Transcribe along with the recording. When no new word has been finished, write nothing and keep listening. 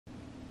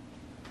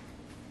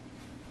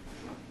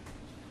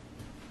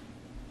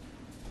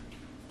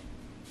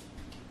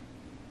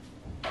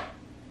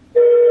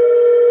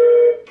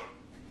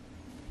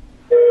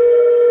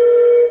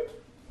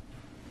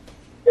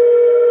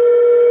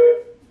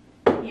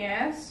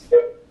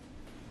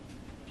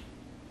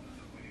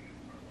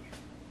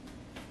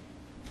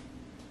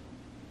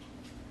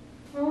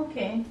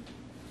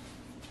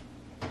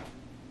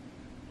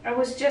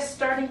was just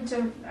starting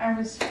to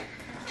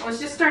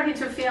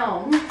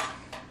film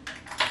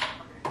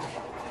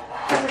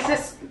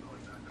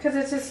because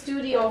it's a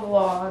studio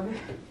vlog.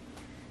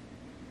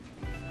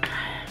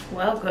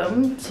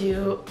 Welcome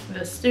to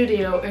the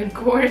studio in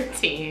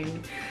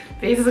quarantine.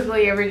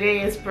 Basically every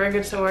day is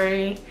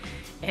purgatory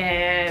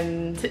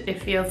and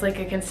it feels like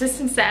a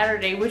consistent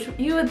Saturday, which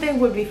you would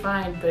think would be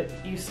fine, but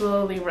you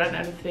slowly run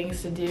out of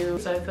things to do.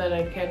 So I thought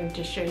I'd kind of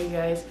just show you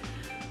guys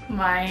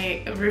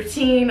my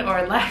routine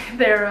or lack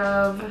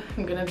thereof.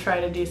 I'm gonna try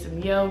to do some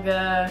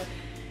yoga,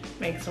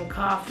 make some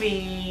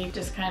coffee,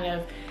 just kind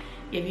of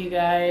give you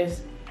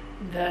guys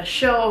the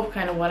show of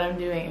kind of what I'm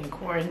doing in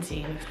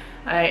quarantine.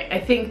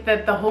 I think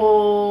that the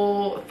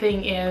whole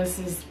thing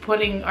is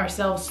putting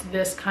ourselves to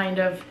this kind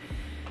of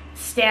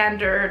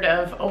standard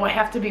of, oh, I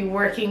have to be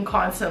working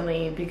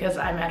constantly because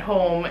I'm at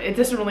home. It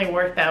doesn't really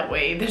work that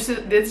way.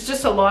 There's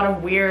just a lot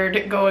of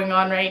weird going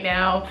on right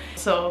now.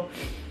 So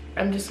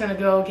I'm just gonna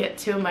go get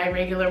to my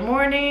regular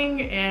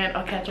morning and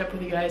I'll catch up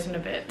with you guys in a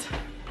bit.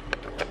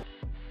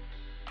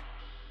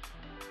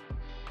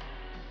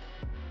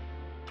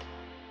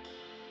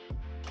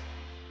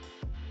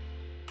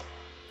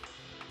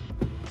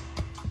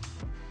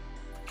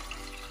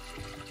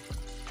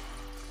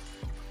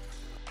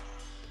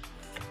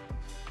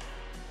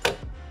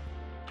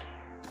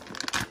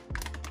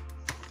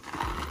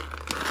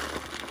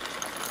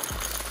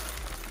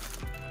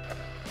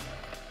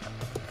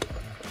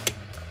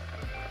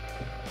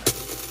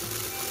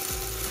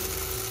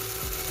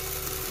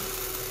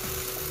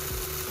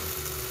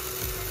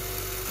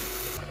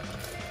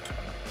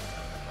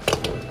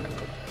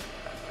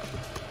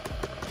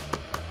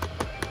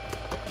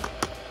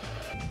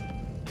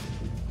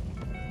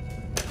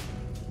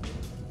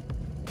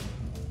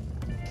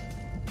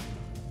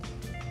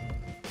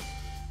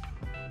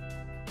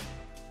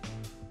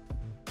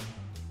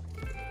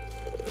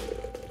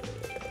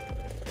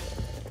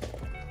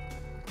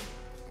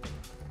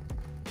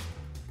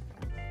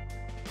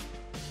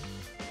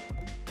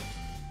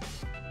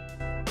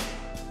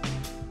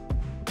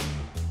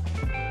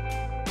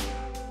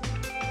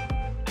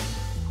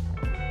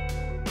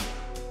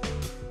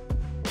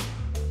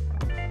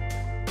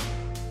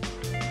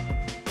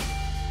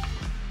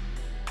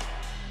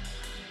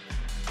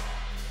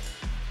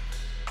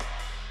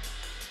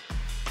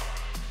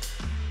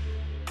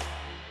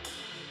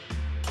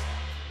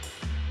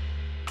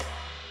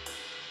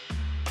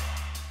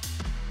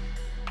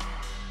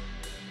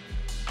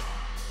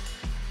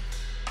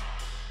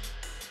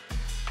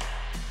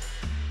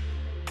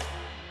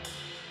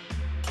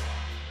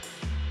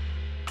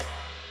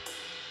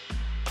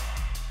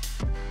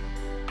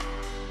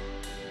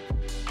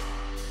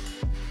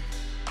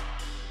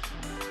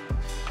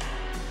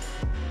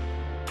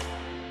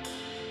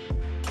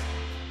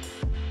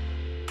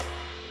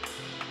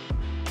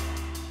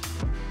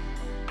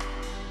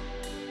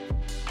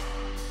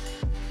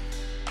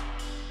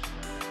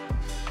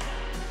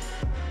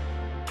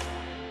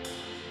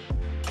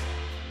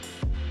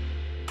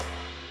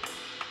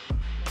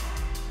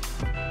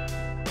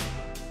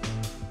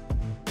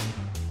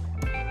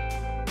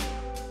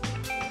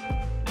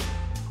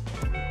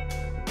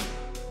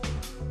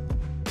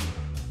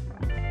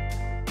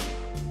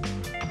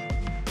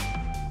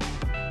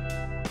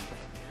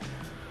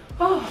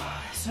 Oh,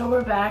 so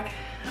we're back.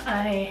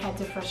 I had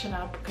to freshen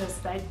up because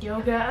that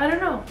yoga, I don't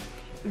know,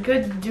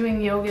 good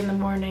doing yoga in the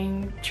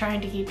morning,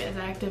 trying to keep as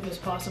active as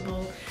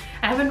possible.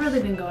 I haven't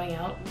really been going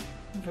out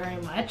very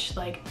much,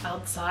 like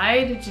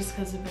outside, just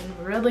because it's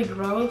been really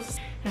gross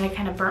and I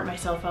kind of burnt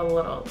myself out a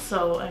little.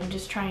 So I'm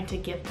just trying to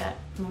get that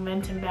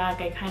momentum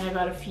back. I kind of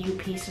got a few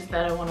pieces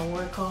that I want to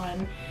work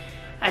on,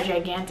 a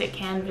gigantic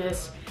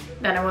canvas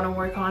that I want to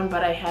work on,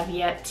 but I have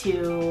yet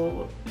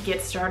to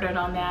get started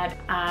on that.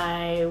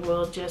 I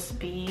will just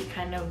be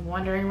kind of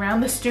wandering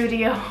around the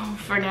studio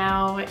for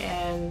now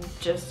and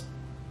just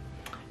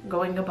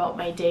going about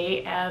my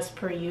day as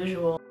per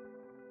usual.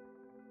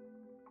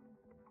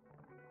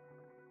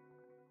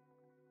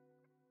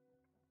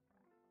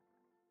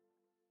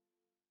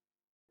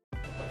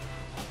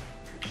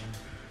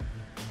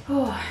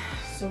 Oh,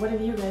 so what have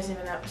you guys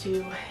been up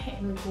to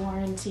in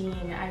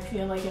quarantine? I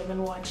feel like I've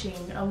been watching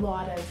a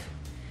lot of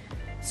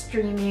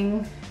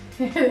streaming.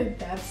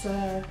 That's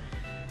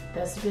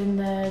been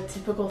the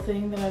typical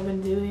thing that I've been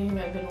doing.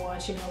 I've been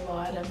watching a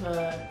lot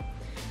of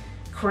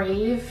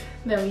Crave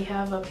that we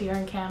have up here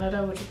in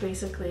Canada, which is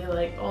basically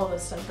like all the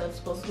stuff that's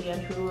supposed to be on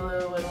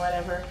Hulu and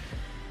whatever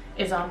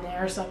is on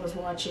there. So I was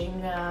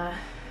watching, I've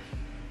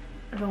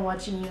been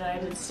watching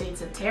United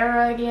States of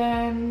Terra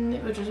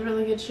again, which was a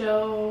really good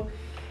show.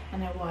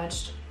 And I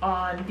watched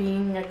On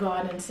Being a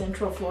God in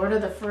Central Florida,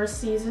 the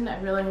first season.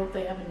 I really hope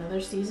they have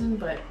another season,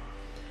 but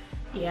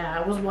yeah,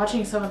 I was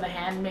watching some of The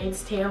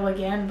Handmaid's Tale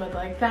again, but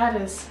like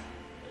that's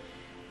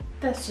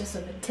just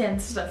some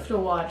intense stuff to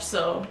watch.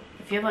 So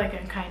I feel like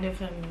I'm kind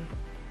of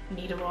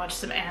need to watch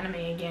some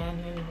anime again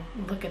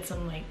and look at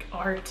some like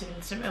art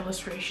and some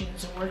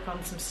illustrations and work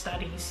on some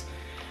studies.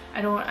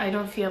 I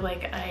don't feel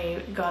like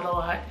I got a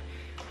lot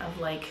of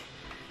like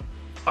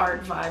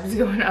art vibes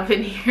going up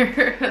in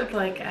here.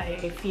 Like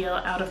I feel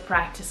out of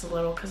practice a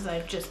little because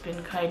I've just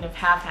been kind of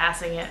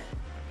half-assing it.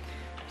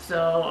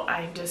 So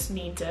I just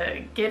need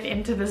to get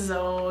into the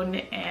zone,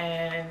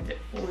 and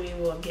we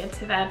will get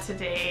to that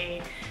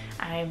today.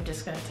 I'm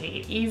just gonna take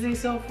it easy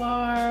so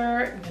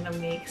far. I'm gonna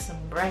make some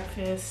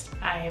breakfast.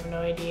 I have no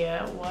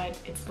idea what.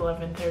 It's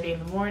 11:30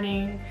 in the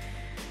morning.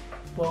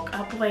 Woke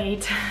up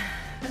late,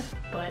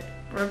 but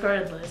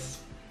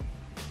regardless,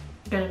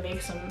 I'm gonna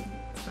make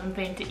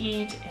something to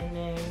eat, and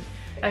then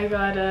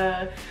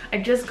I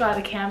just got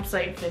a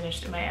campsite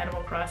finished in my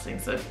Animal Crossing.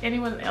 So if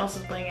anyone else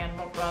is playing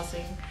Animal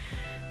Crossing,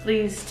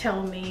 please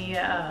tell me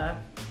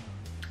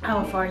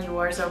how far you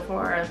are so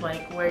far,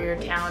 like where your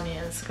town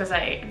is, because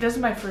this is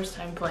my first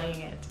time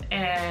playing it,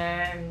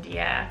 and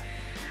yeah,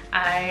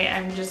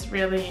 I'm just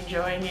really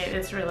enjoying it.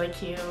 It's really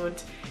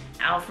cute.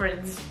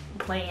 Alfred's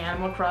playing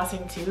Animal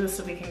Crossing too,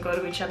 so we can go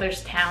to each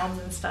other's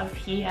towns and stuff.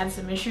 He had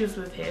some issues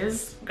with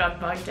his, got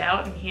bugged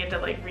out, and he had to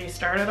like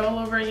restart it all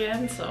over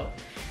again, so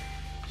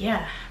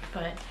yeah.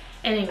 But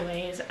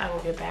anyways, I will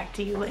get back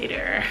to you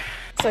later.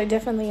 So I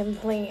definitely am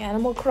playing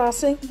Animal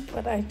Crossing,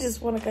 but I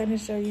just want to kind of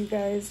show you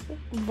guys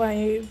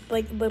my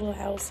like little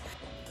house.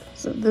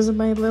 So this is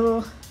my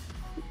little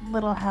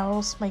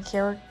house, my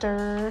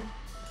character.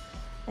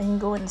 I can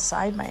go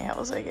inside my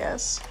house, I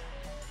guess.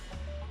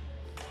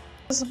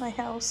 This is my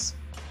house.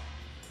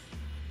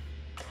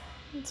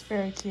 It's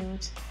very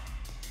cute.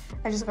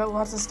 I just got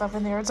lots of stuff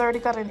in there. It's already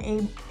got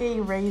an A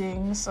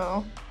rating,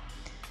 so.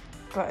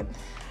 But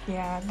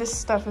yeah, this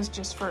stuff is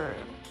just for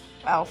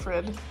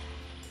Alfred.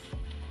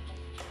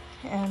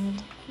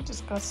 And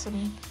just got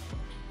some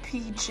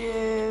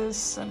peaches,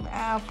 some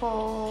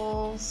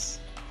apples.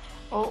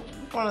 Oh,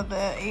 one of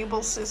the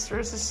Able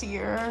sisters is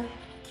here.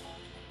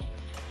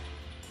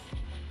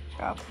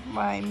 Got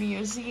my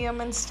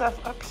museum and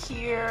stuff up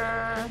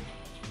here.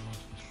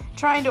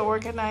 Trying to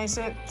organize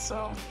it,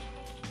 so.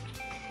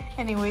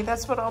 Anyway,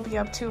 that's what I'll be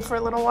up to for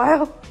a little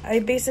while. I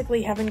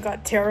basically haven't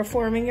got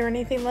terraforming or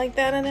anything like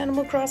that in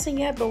Animal Crossing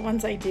yet, but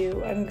once I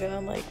do, I'm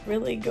gonna like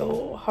really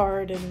go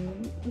hard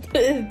and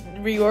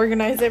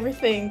reorganize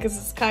everything because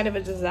it's kind of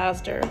a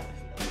disaster.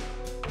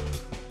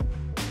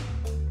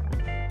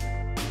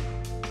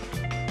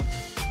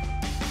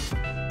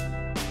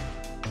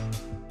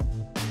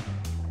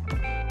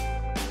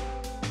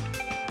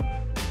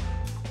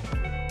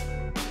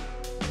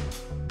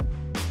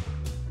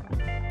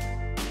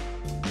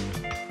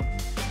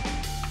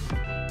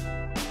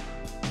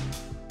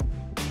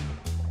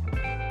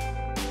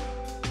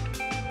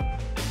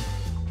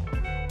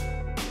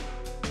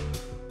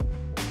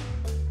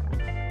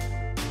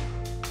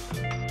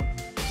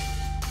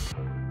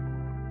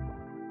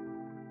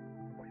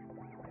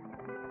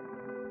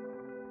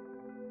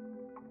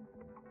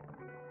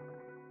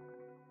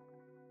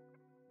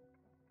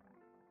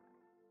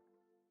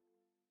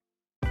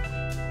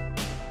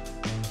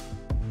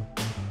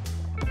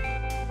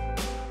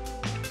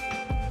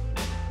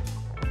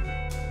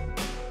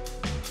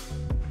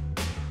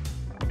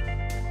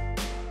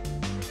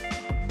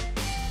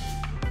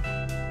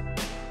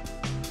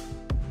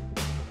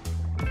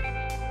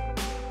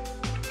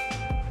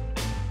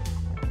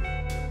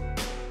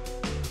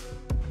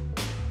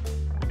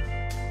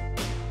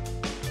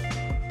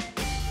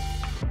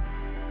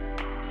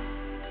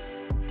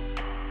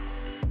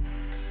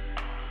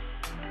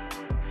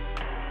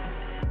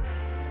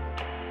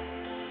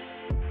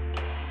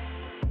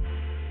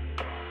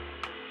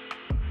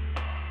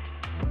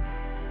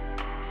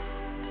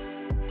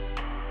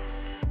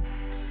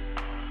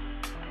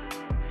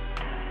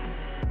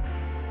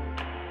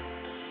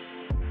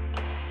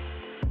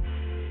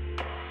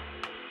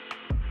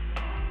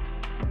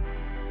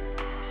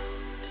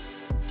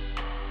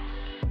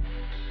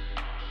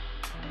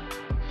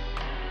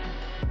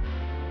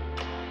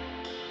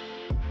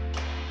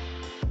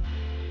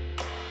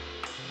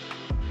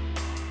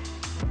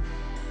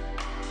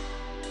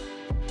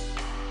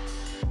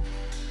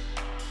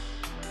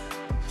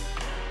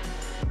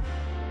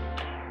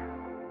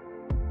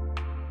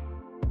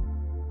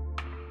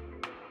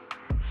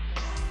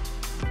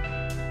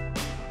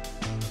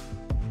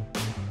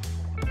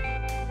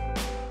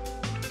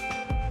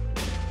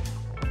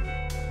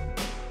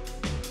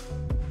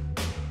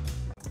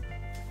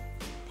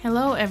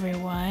 Hello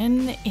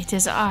everyone, it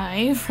is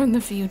I from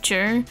the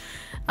future.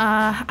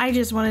 I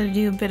just wanted to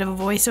do a bit of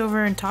a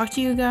voiceover and talk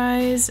to you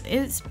guys.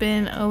 It's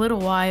been a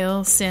little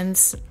while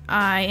since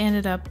I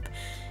ended up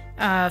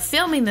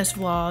filming this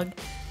vlog.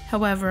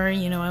 However,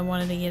 you know, I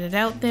wanted to get it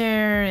out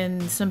there,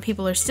 and some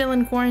people are still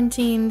in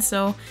quarantine,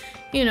 so,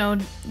 you know,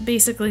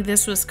 basically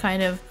this was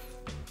kind of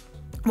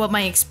what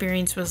my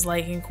experience was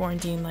like in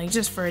quarantine, like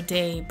just for a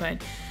day,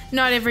 but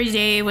not every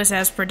day was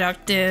as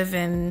productive.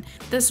 And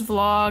this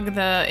vlog,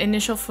 the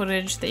initial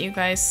footage that you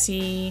guys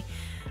see,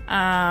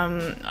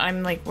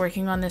 I'm like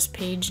working on this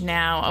page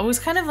now. I was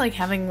kind of like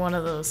having one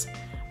of those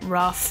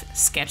rough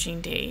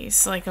sketching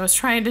days. Like I was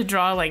trying to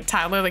draw like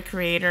Tyler the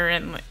Creator,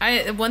 and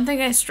one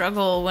thing I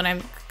struggle when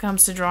it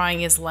comes to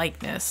drawing is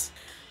likeness.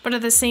 But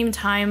at the same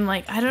time,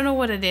 like, I don't know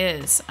what it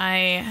is.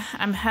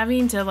 I'm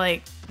having to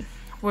like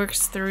work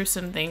through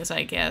some things,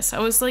 I guess. I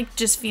was like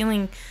just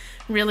feeling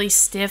really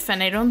stiff,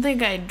 and I don't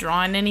think I'd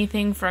drawn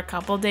anything for a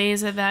couple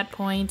days at that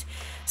point.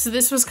 So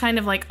this was kind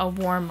of like a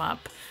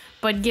warm-up.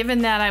 But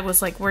given that I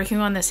was like working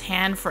on this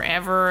hand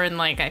forever, and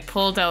like I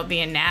pulled out the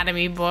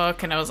anatomy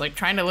book and I was like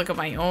trying to look at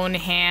my own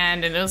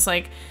hand, and it was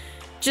like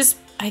just,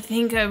 I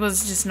think I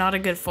was just not a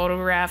good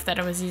photograph that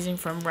I was using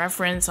from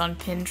reference on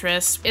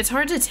Pinterest. It's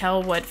hard to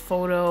tell what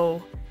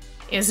photo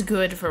is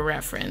good for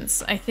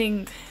reference. I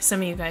think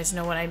some of you guys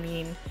know what I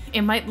mean.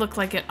 It might look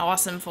like an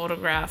awesome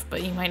photograph,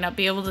 but you might not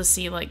be able to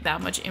see like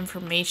that much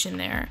information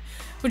there.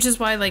 Which is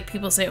why like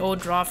people say, oh,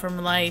 draw from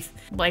life.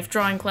 Life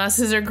drawing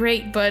classes are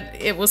great, but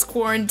it was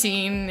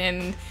quarantine,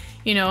 and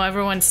you know,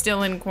 everyone's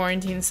still in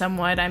quarantine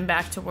somewhat. I'm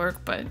back to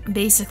work, but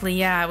basically,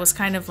 yeah, I was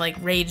kind of like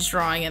rage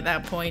drawing at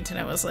that point, and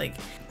I was like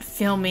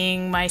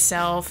filming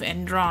myself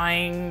and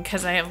drawing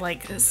because I have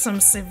like some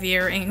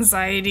severe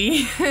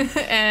anxiety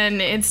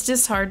and it's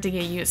just hard to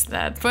get used to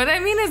that. But I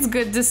mean, it's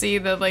good to see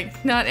that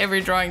like not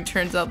every drawing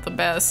turns out the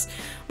best,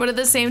 but at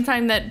the same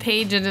time that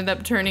page ended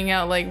up turning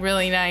out like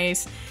really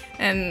nice.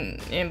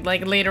 And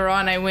like later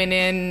on I went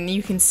in,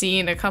 you can see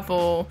in a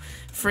couple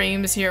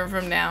frames here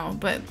from now,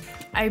 but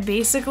I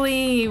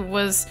basically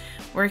was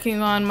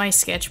working on my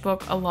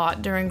sketchbook a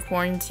lot during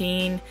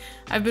quarantine.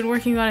 I've been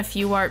working on a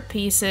few art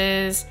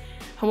pieces.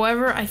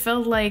 However, I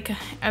felt like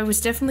I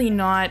was definitely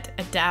not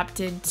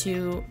adapted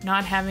to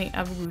not having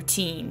a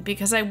routine,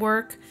 because I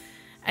work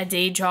a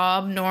day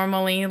job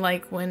normally,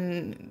 like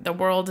when the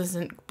world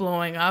isn't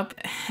blowing up.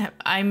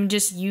 I'm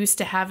just used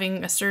to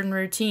having a certain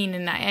routine,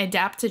 and I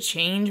adapt to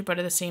change, but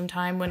at the same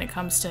time, when it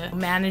comes to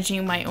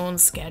managing my own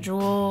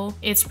schedule,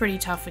 it's pretty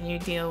tough when you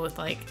deal with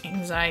like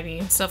anxiety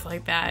and stuff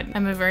like that.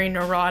 I'm a very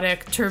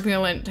neurotic,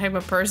 turbulent type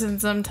of person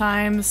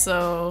sometimes,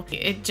 so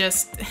it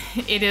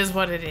is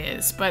what it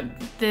is. But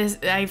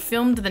I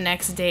filmed the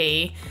next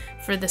day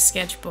for the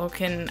sketchbook,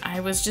 and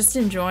I was just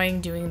enjoying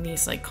doing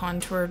these like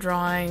contour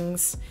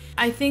drawings.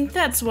 I think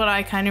that's what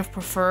I kind of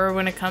prefer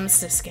when it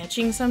comes to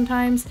sketching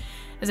sometimes,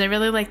 is I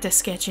really like to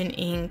sketch in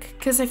ink,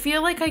 because I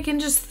feel like I can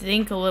just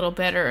think a little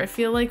better. I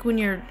feel like when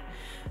you're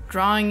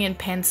drawing in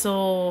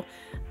pencil,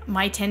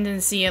 my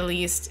tendency at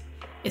least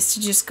is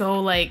to just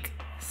go like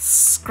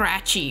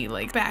scratchy,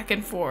 like back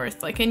and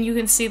forth, like, and you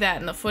can see that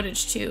in the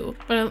footage too.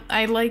 But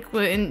I like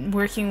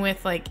working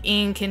with like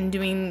ink and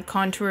doing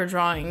contour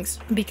drawings,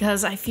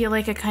 because I feel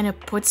like it kind of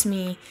puts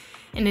me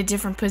in a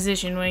different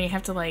position when you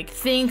have to like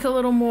think a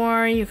little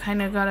more. You kind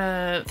of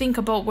gotta think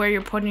about where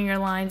you're putting your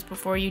lines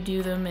before you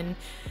do them, and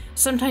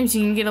sometimes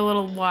you can get a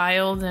little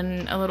wild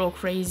and a little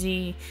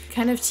crazy.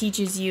 Kind of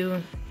teaches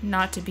you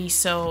not to be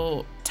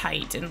so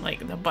tight, and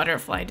like the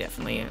butterfly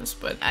definitely is.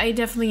 But I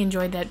definitely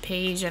enjoyed that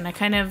page, and I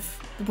kind of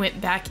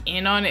went back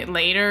in on it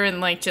later and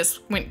like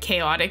just went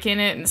chaotic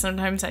in it, and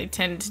sometimes I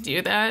tend to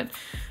do that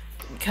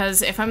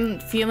because if I'm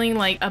feeling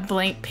like a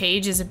blank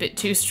page is a bit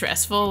too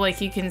stressful,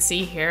 like you can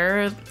see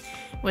here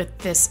with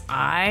this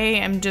eye,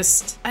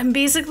 I'm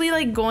basically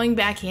like going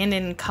back in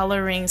and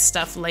coloring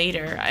stuff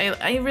later.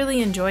 I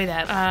really enjoy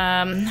that.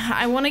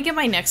 I want to get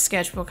my next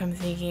sketchbook, I'm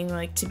thinking,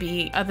 like to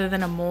be other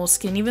than a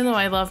moleskin. Even though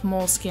I love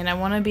moleskin, I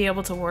want to be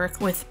able to work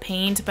with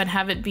paint but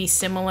have it be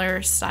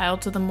similar style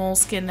to the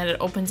moleskin, that it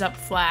opens up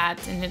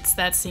flat and it's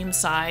that same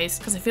size,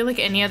 because I feel like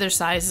any other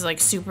size is like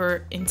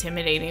super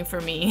intimidating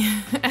for me.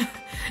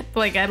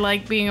 Like I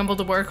like being able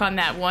to work on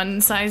that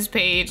one size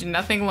page and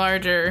nothing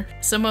larger,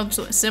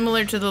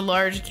 similar to the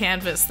large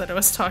canvas that I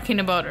was talking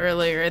about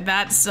earlier.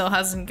 That still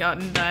hasn't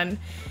gotten done,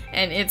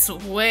 and it's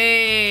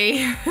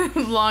way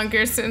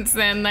longer since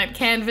then. That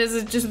canvas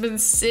has just been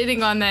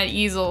sitting on that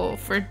easel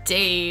for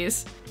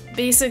days.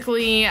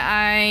 Basically,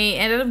 I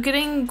ended up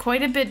getting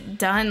quite a bit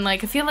done.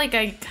 Like I feel like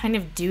I kind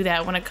of do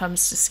that when it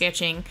comes to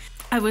sketching.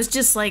 I was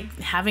just like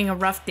having a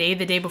rough day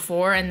the day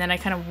before, and then I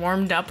kind of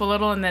warmed up a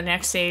little, and the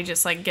next day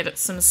just like get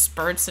some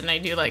spurts, and I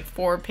do like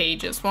 4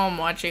 pages while I'm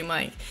watching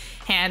like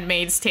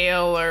Handmaid's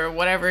Tale or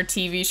whatever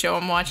TV show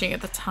I'm watching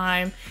at the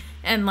time.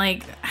 And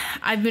like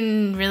I've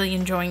been really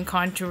enjoying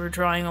contour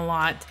drawing a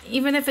lot.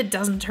 Even if it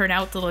doesn't turn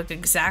out to look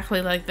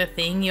exactly like the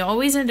thing, you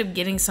always end up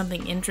getting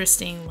something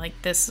interesting, like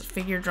this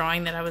figure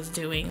drawing that I was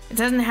doing. It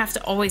doesn't have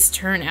to always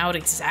turn out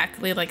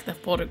exactly like the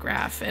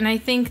photograph, and I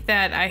think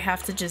that I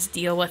have to just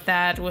deal with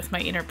that with my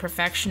inner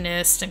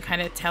perfectionist and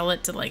kind of tell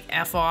it to like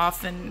F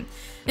off, and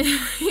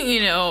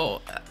you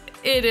know,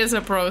 it is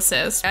a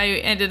process. I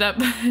ended up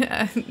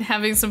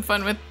having some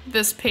fun with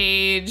this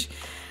page.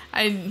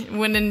 I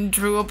went and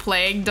drew a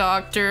plague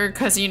doctor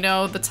because, you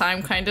know, the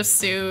time kind of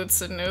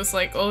suits, and it was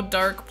like, oh,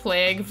 dark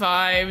plague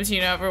vibes,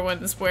 you know,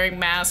 everyone's wearing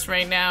masks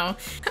right now.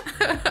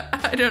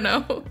 I don't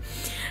know.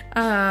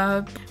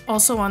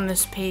 Also on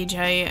this page,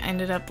 I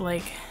ended up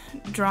like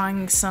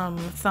drawing some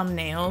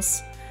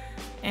thumbnails,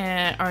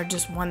 or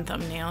just one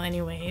thumbnail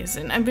anyways,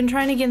 and I've been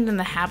trying to get in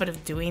the habit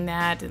of doing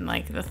that, and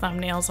like the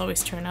thumbnails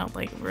always turn out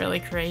like really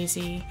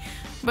crazy.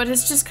 But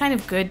it's just kind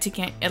of good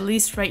to at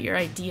least write your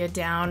idea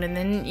down, and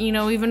then, you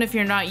know, even if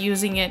you're not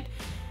using it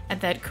at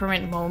that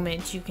current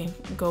moment, you can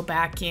go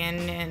back in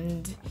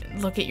and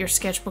look at your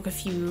sketchbook a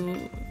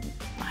few,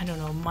 I don't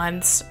know,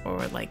 months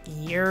or like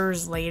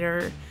years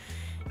later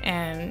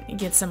and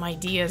get some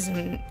ideas.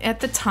 And at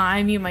the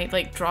time you might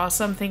like draw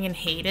something and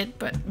hate it,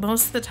 but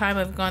most of the time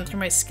I've gone through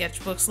my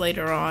sketchbooks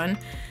later on,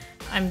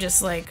 I'm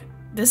just like,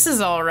 this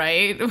is all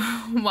right.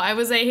 Why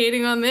was I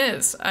hating on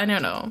this? I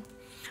don't know.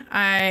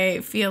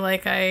 I feel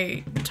like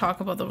I talk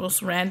about the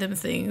most random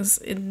things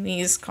in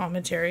these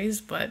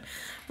commentaries, but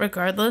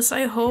regardless,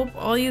 I hope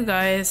all you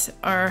guys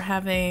are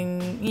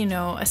having, you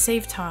know, a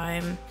safe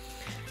time.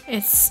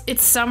 It's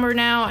summer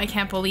now. I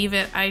can't believe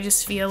it. I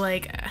just feel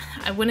like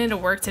I went into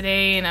work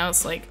today and I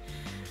was like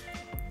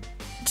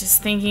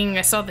just thinking,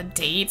 I saw the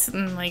dates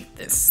and like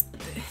this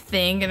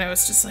thing and I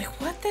was just like,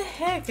 what the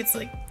heck? It's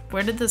like,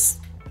 where did this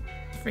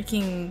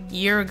freaking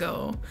year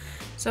go?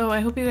 So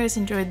I hope you guys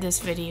enjoyed this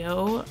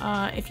video.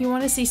 If you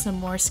want to see some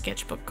more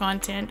sketchbook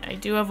content, I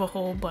do have a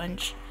whole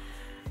bunch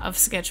of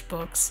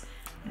sketchbooks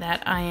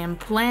that I am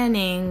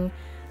planning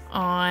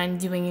on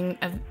doing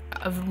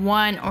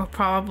one or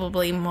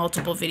probably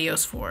multiple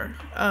videos for,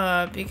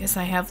 because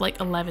I have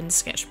like 11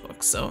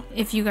 sketchbooks. So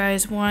if you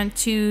guys want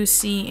to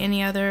see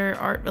any other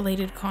art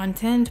related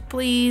content,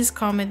 please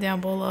comment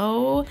down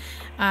below.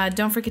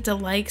 Don't forget to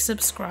like,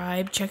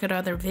 subscribe, check out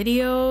other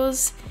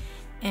videos,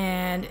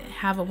 and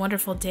have a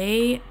wonderful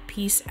day.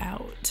 Peace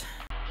out.